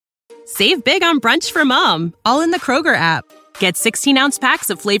Save big on brunch for mom, all in the Kroger app. Get 16-ounce packs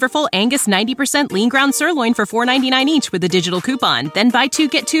of flavorful Angus 90% lean ground sirloin for $4.99 each with a digital coupon. Then buy 2,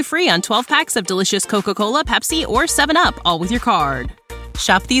 get 2 free on 12 packs of delicious Coca-Cola, Pepsi, or 7-Up, all with your card.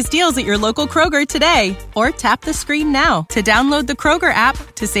 Shop these deals at your local Kroger today, or tap the screen now to download the Kroger app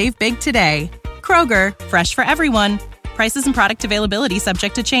to save big today. Kroger, fresh for everyone. Prices and product availability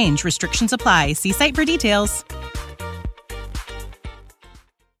subject to change. Restrictions apply. See site for details.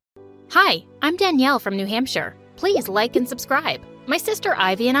 Hi, I'm Danielle from New Hampshire. Please like and subscribe. My sister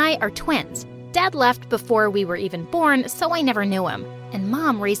Ivy and I are twins. Dad left before we were even born, so I never knew him. And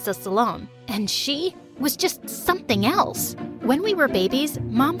Mom raised us alone. And she was just something else. When we were babies,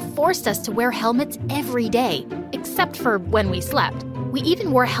 Mom forced us to wear helmets every day, except for when we slept. We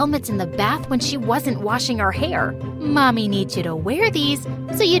even wore helmets in the bath when she wasn't washing our hair. Mommy needs you to wear these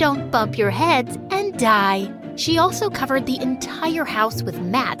so you don't bump your heads and die. She also covered the entire house with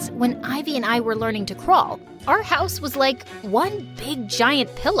mats when Ivy and I were learning to crawl. Our house was like one big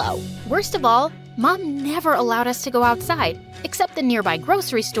giant pillow. Worst of all, Mom never allowed us to go outside, except the nearby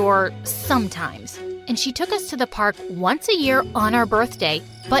grocery store sometimes. And she took us to the park once a year on our birthday,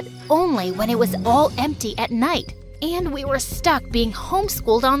 but only when it was all empty at night. And we were stuck being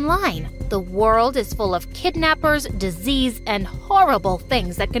homeschooled online. The world is full of kidnappers, disease, and horrible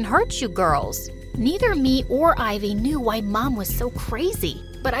things that can hurt you girls. Neither me or Ivy knew why Mom was so crazy,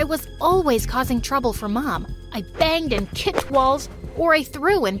 but I was always causing trouble for Mom. I banged and kicked walls, or I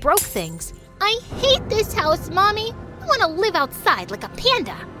threw and broke things. I hate this house, Mommy. I want to live outside like a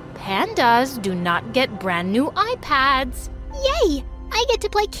panda. Pandas do not get brand new iPads. Yay! I get to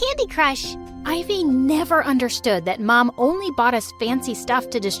play Candy Crush. Ivy never understood that Mom only bought us fancy stuff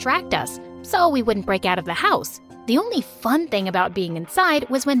to distract us, so we wouldn't break out of the house. The only fun thing about being inside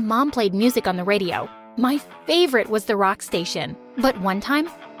was when Mom played music on the radio. My favorite was the rock station. But one time,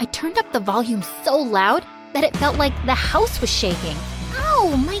 I turned up the volume so loud that it felt like the house was shaking.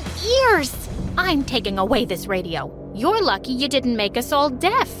 Ow, my ears! I'm taking away this radio. You're lucky you didn't make us all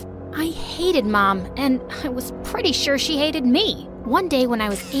deaf. I hated Mom, and I was pretty sure she hated me. One day when I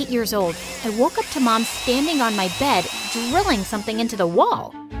was 8 years old, I woke up to Mom standing on my bed, drilling something into the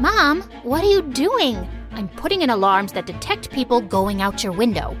wall. Mom, what are you doing? I'm putting in alarms that detect people going out your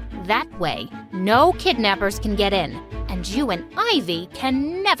window. That way, no kidnappers can get in, and you and Ivy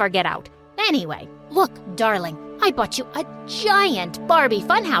can never get out. Anyway, look, darling, I bought you a giant Barbie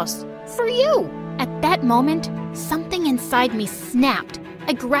funhouse for you. At that moment, something inside me snapped.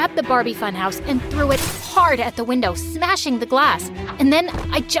 I grabbed the Barbie funhouse and threw it hard at the window, smashing the glass. And then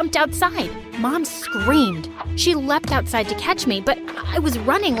I jumped outside. Mom screamed. She leapt outside to catch me, but I was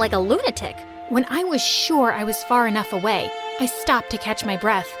running like a lunatic. When I was sure I was far enough away, I stopped to catch my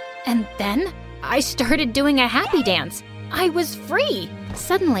breath. And then I started doing a happy dance. I was free.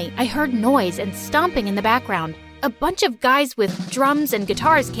 Suddenly, I heard noise and stomping in the background. A bunch of guys with drums and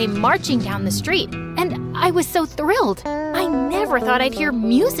guitars came marching down the street, and I was so thrilled. I never thought I'd hear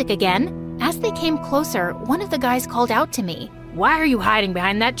music again. As they came closer, one of the guys called out to me. Why are you hiding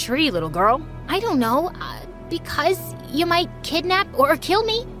behind that tree, little girl? I don't know. Because you might kidnap or kill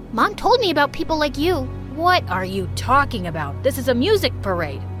me? Mom told me about people like you. What are you talking about? This is a music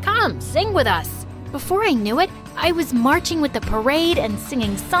parade. Come, sing with us. Before I knew it, I was marching with the parade and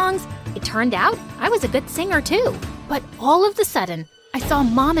singing songs. It turned out I was a good singer too. But all of a sudden, I saw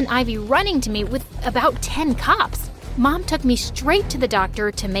Mom and Ivy running to me with about 10 cops. Mom took me straight to the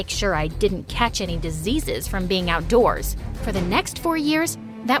doctor to make sure I didn't catch any diseases from being outdoors. For the next 4 years,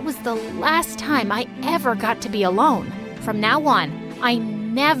 that was the last time I ever got to be alone. From now on,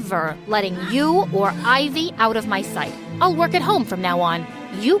 I'm never letting you or Ivy out of my sight. I'll work at home from now on.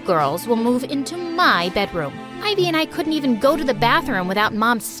 You girls will move into my bedroom. Ivy and I couldn't even go to the bathroom without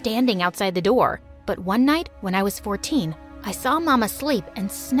Mom standing outside the door. But one night, when I was 14, I saw Mom asleep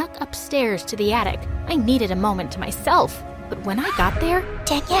and snuck upstairs to the attic. I needed a moment to myself. But when I got there,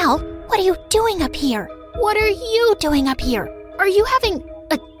 Danielle, what are you doing up here? What are you doing up here? Are you having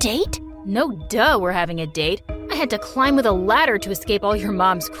a date? No duh, we're having a date. I had to climb with a ladder to escape all your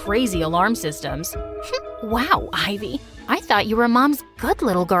mom's crazy alarm systems. Wow, Ivy. I thought you were Mom's good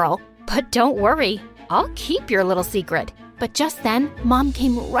little girl. But don't worry, I'll keep your little secret. But just then, Mom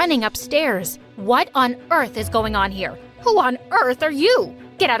came running upstairs. What on earth is going on here? Who on earth are you?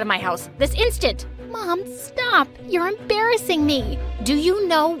 Get out of my house this instant. Mom, stop. You're embarrassing me. Do you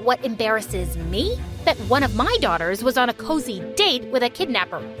know what embarrasses me? That one of my daughters was on a cozy date with a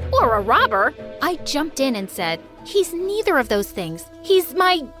kidnapper or a robber. I jumped in and said, he's neither of those things. He's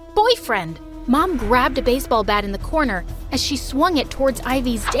my boyfriend. Mom grabbed a baseball bat in the corner as she swung it towards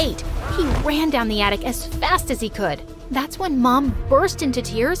Ivy's date. He ran down the attic as fast as he could. That's when Mom burst into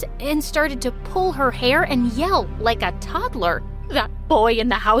tears and started to pull her hair and yell like a toddler. "That boy in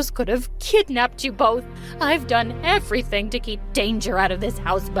the house could have kidnapped you both. I've done everything to keep danger out of this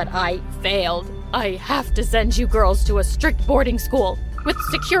house, but I failed. I have to send you girls to a strict boarding school with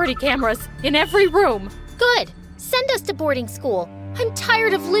security cameras in every room." Good. Send us to boarding school. I'm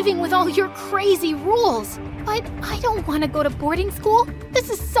tired of living with all your crazy rules. But I don't want to go to boarding school. This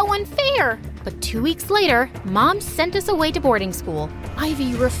is so unfair. But 2 weeks later, Mom sent us away to boarding school.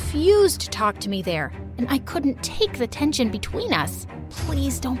 Ivy refused to talk to me there, and I couldn't take the tension between us.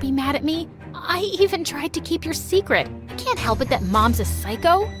 Please don't be mad at me. I even tried to keep your secret. I can't help it that Mom's a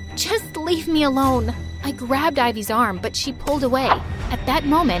psycho. Just leave me alone. I grabbed Ivy's arm, but she pulled away. At that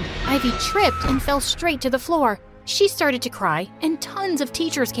moment, Ivy tripped and fell straight to the floor. She started to cry, and tons of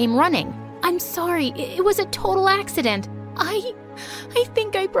teachers came running. "I'm sorry, it was a total accident. I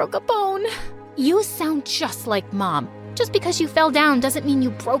think I broke a bone." You sound just like Mom. Just because you fell down doesn't mean you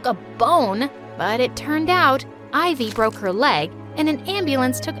broke a bone. But it turned out Ivy broke her leg, and an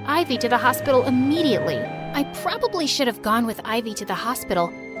ambulance took Ivy to the hospital immediately. I probably should have gone with Ivy to the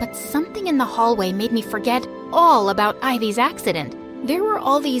hospital, but something in the hallway made me forget all about Ivy's accident. There were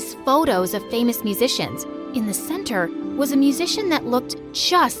all these photos of famous musicians. In the center was a musician that looked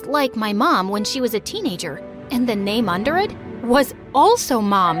just like my mom when she was a teenager, and the name under it was also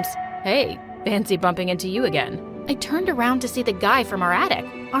Mom's. "Hey, fancy bumping into you again." I turned around to see the guy from our attic.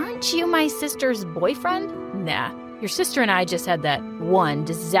 "Aren't you my sister's boyfriend?" "Nah, your sister and I just had that one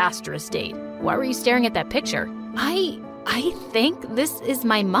disastrous date. Why were you staring at that picture?" I think this is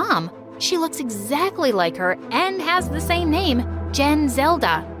my mom. She looks exactly like her and has the same name, Jen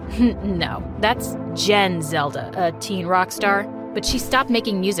Zelda." "No, that's Jen Zelda, a teen rock star, but she stopped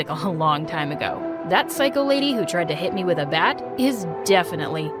making music a long time ago. That psycho lady who tried to hit me with a bat is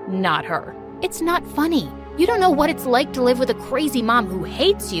definitely not her." It's not funny. You don't know what it's like to live with a crazy mom who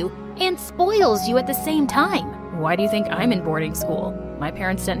hates you and spoils you at the same time. "Why do you think I'm in boarding school? My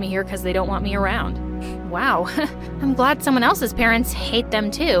parents sent me here because they don't want me around." Wow, I'm glad someone else's parents hate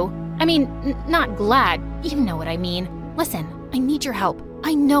them too. I mean, not glad, you know what I mean. Listen, I need your help.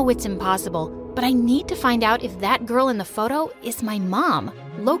 I know it's impossible, but I need to find out if that girl in the photo is my mom.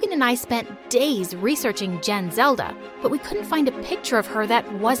 Logan and I spent days researching Jen Zelda, but we couldn't find a picture of her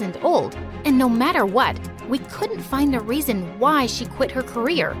that wasn't old. And no matter what, we couldn't find a reason why she quit her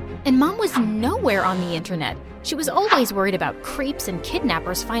career. And Mom was nowhere on the internet. She was always worried about creeps and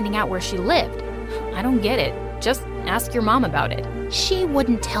kidnappers finding out where she lived. I don't get it. Just ask your mom about it. She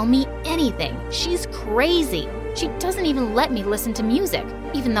wouldn't tell me anything. She's crazy. She doesn't even let me listen to music,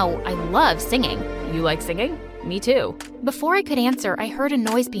 even though I love singing. You like singing? Me too. Before I could answer, I heard a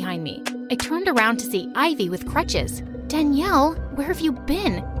noise behind me. I turned around to see Ivy with crutches. "Danielle, where have you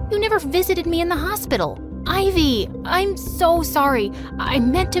been? You never visited me in the hospital." "Ivy, I'm so sorry. I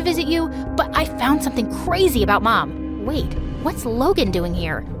meant to visit you, but I found something crazy about Mom." "Wait, what's Logan doing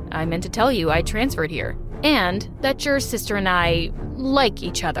here?" "I meant to tell you I transferred here, and that your sister and I like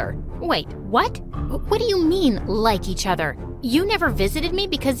each other." "Wait, what? What do you mean, like each other? You never visited me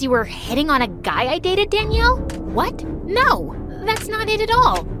because you were hitting on a guy I dated, Danielle?" "What? No, that's not it at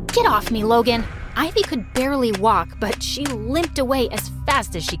all. Get off me, Logan." Ivy could barely walk, but she limped away as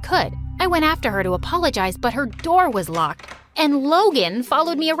fast as she could. I went after her to apologize, but her door was locked. And Logan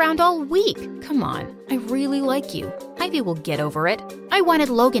followed me around all week. Come on, I really like you. Ivy will get over it. I wanted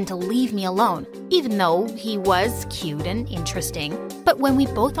Logan to leave me alone, even though he was cute and interesting. But when we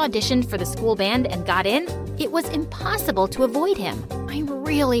both auditioned for the school band and got in, it was impossible to avoid him. I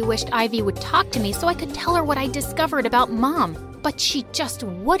really wished Ivy would talk to me so I could tell her what I discovered about Mom, but she just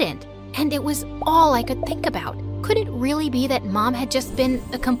wouldn't. And it was all I could think about. Could it really be that Mom had just been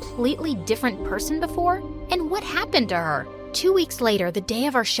a completely different person before? And what happened to her? 2 weeks later, the day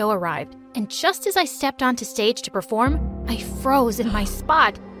of our show arrived, and just as I stepped onto stage to perform, I froze in my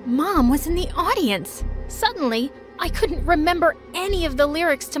spot. Mom was in the audience. Suddenly, I couldn't remember any of the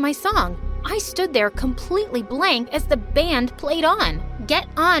lyrics to my song. I stood there completely blank as the band played on. "Get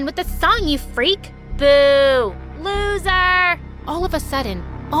on with the song, you freak!" "Boo! Loser!" All of a sudden,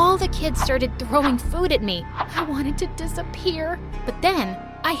 all the kids started throwing food at me. I wanted to disappear. But then,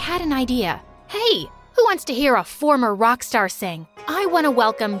 I had an idea. "Hey! Who wants to hear a former rock star sing? I want to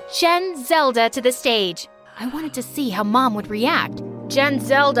welcome Jen Zelda to the stage." I wanted to see how Mom would react. "Jen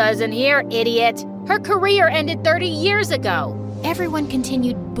Zelda isn't here, idiot. Her career ended 30 years ago." Everyone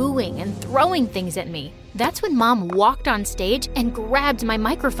continued booing and throwing things at me. That's when Mom walked on stage and grabbed my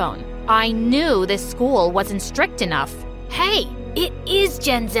microphone. I knew this school wasn't strict enough. "Hey, it is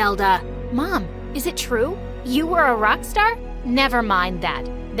Jen Zelda." "Mom, is it true? You were a rock star?" "Never mind that.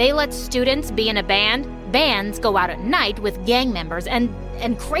 They let students be in a band. Bands go out at night with gang members and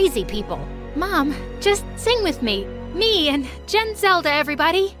crazy people. Mom, just sing with me. Me and Jen Zelda,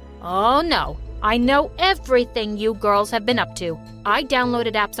 everybody. Oh no, I know everything you girls have been up to. I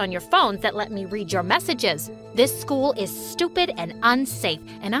downloaded apps on your phones that let me read your messages. This school is stupid and unsafe,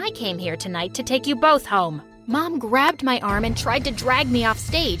 and I came here tonight to take you both home. Mom grabbed my arm and tried to drag me off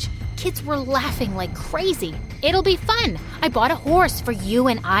stage. Kids were laughing like crazy. It'll be fun. I bought a horse for you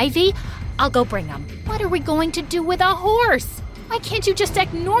and Ivy. I'll go bring them. What are we going to do with a horse? Why can't you just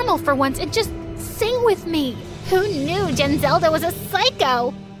act normal for once and just sing with me? Who knew Jen Zelda was a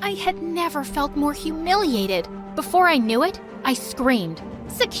psycho? I had never felt more humiliated. Before I knew it, I screamed,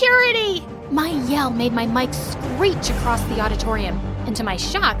 "Security!" My yell made my mic screech across the auditorium, and to my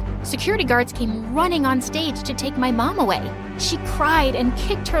shock, security guards came running on stage to take my mom away. She cried and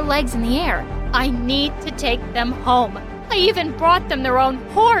kicked her legs in the air. I need to take them home. I even brought them their own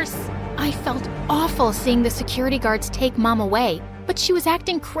horse. I felt awful seeing the security guards take Mom away, but she was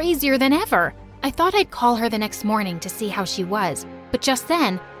acting crazier than ever. I thought I'd call her the next morning to see how she was, but just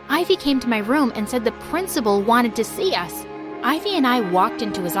then, Ivy came to my room and said the principal wanted to see us. Ivy and I walked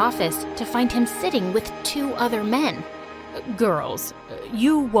into his office to find him sitting with 2 other men. Girls,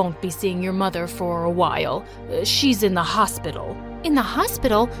 you won't be seeing your mother for a while. She's in the hospital. In the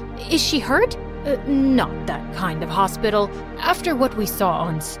hospital? Is she hurt? Not that kind of hospital. After what we saw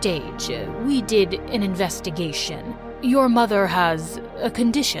on stage, we did an investigation. Your mother has a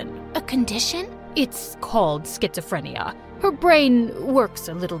condition. A condition? It's called schizophrenia. Her brain works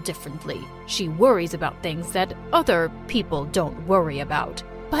a little differently. She worries about things that other people don't worry about.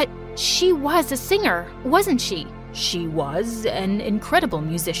 But she was a singer, wasn't she? She was an incredible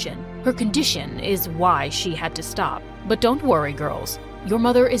musician. Her condition is why she had to stop. But don't worry, girls. Your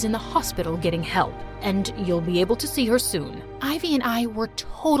mother is in the hospital getting help, and you'll be able to see her soon. Ivy and I were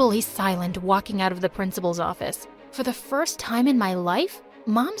totally silent walking out of the principal's office. For the first time in my life,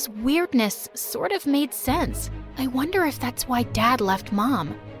 Mom's weirdness sort of made sense. I wonder if that's why Dad left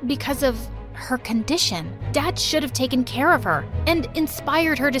Mom. Because of her condition. Dad should have taken care of her and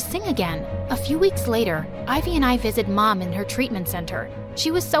inspired her to sing again. A few weeks later, Ivy and I visited Mom in her treatment center.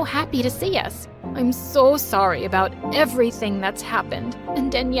 She was so happy to see us. I'm so sorry about everything that's happened.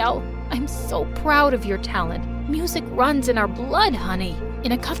 And Danielle, I'm so proud of your talent. Music runs in our blood, honey.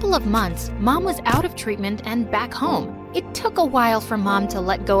 In a couple of months, Mom was out of treatment and back home. It took a while for Mom to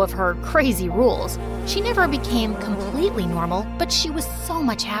let go of her crazy rules. She never became completely normal, but she was so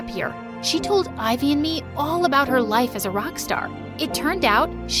much happier. She told Ivy and me all about her life as a rock star. It turned out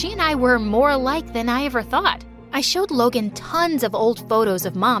she and I were more alike than I ever thought. I showed Logan tons of old photos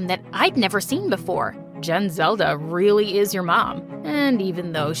of Mom that I'd never seen before. Jen Zelda really is your mom, and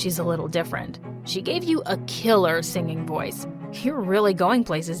even though she's a little different, she gave you a killer singing voice. You're really going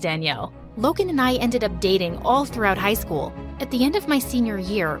places, Danielle. Logan and I ended up dating all throughout high school. At the end of my senior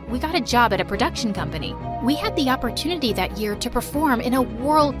year, we got a job at a production company. We had the opportunity that year to perform in a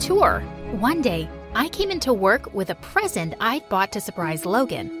world tour. One day, I came into work with a present I'd bought to surprise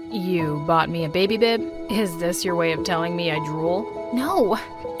Logan. You bought me a baby bib? Is this your way of telling me I drool? No,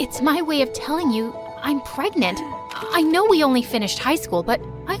 it's my way of telling you I'm pregnant. I know we only finished high school, but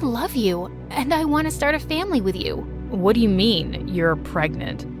I love you, and I want to start a family with you. What do you mean, you're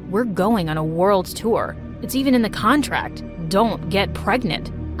pregnant? We're going on a world tour. It's even in the contract. Don't get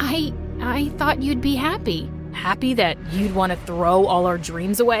pregnant. I thought you'd be happy. Happy that you'd want to throw all our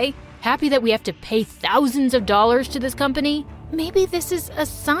dreams away? Happy that we have to pay thousands of dollars to this company? Maybe this is a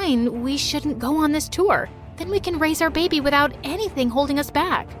sign we shouldn't go on this tour. Then we can raise our baby without anything holding us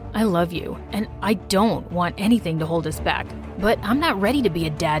back. I love you, and I don't want anything to hold us back. But I'm not ready to be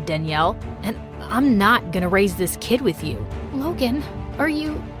a dad, Danielle, and I'm not gonna raise this kid with you. Logan, are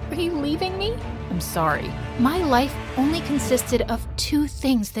you leaving me? I'm sorry. My life only consisted of 2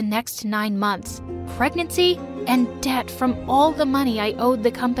 things the next 9 months: pregnancy and debt from all the money I owed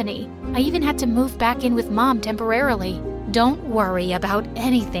the company. I even had to move back in with Mom temporarily. Don't worry about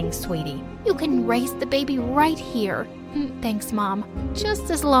anything, sweetie. You can raise the baby right here. Thanks, Mom.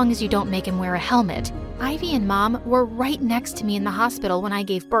 Just as long as you don't make him wear a helmet. Ivy and Mom were right next to me in the hospital when I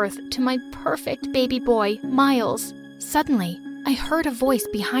gave birth to my perfect baby boy, Miles. Suddenly, I heard a voice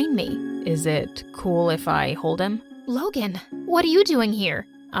behind me. Is it cool if I hold him? Logan, what are you doing here?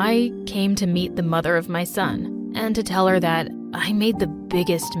 I came to meet the mother of my son and to tell her that I made the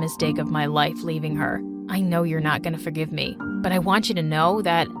biggest mistake of my life leaving her. I know you're not going to forgive me, but I want you to know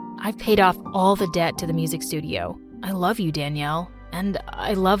that I've paid off all the debt to the music studio. I love you, Danielle, and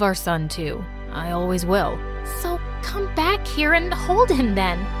I love our son too. I always will. So come back here and hold him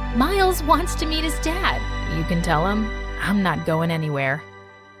then. Miles wants to meet his dad. You can tell him I'm not going anywhere.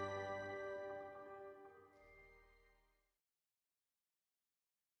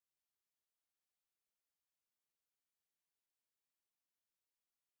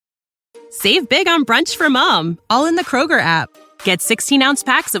 Save big on brunch for mom, all in the Kroger app. Get 16-ounce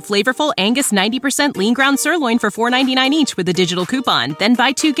packs of flavorful Angus 90% lean ground sirloin for $4.99 each with a digital coupon. Then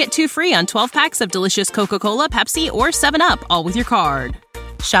buy 2, get 2 free on 12 packs of delicious Coca-Cola, Pepsi, or 7-Up, all with your card.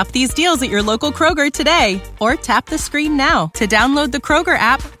 Shop these deals at your local Kroger today, or tap the screen now to download the Kroger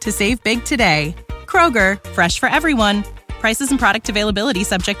app to save big today. Kroger, fresh for everyone. Prices and product availability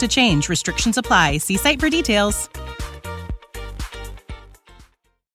subject to change. Restrictions apply. See site for details.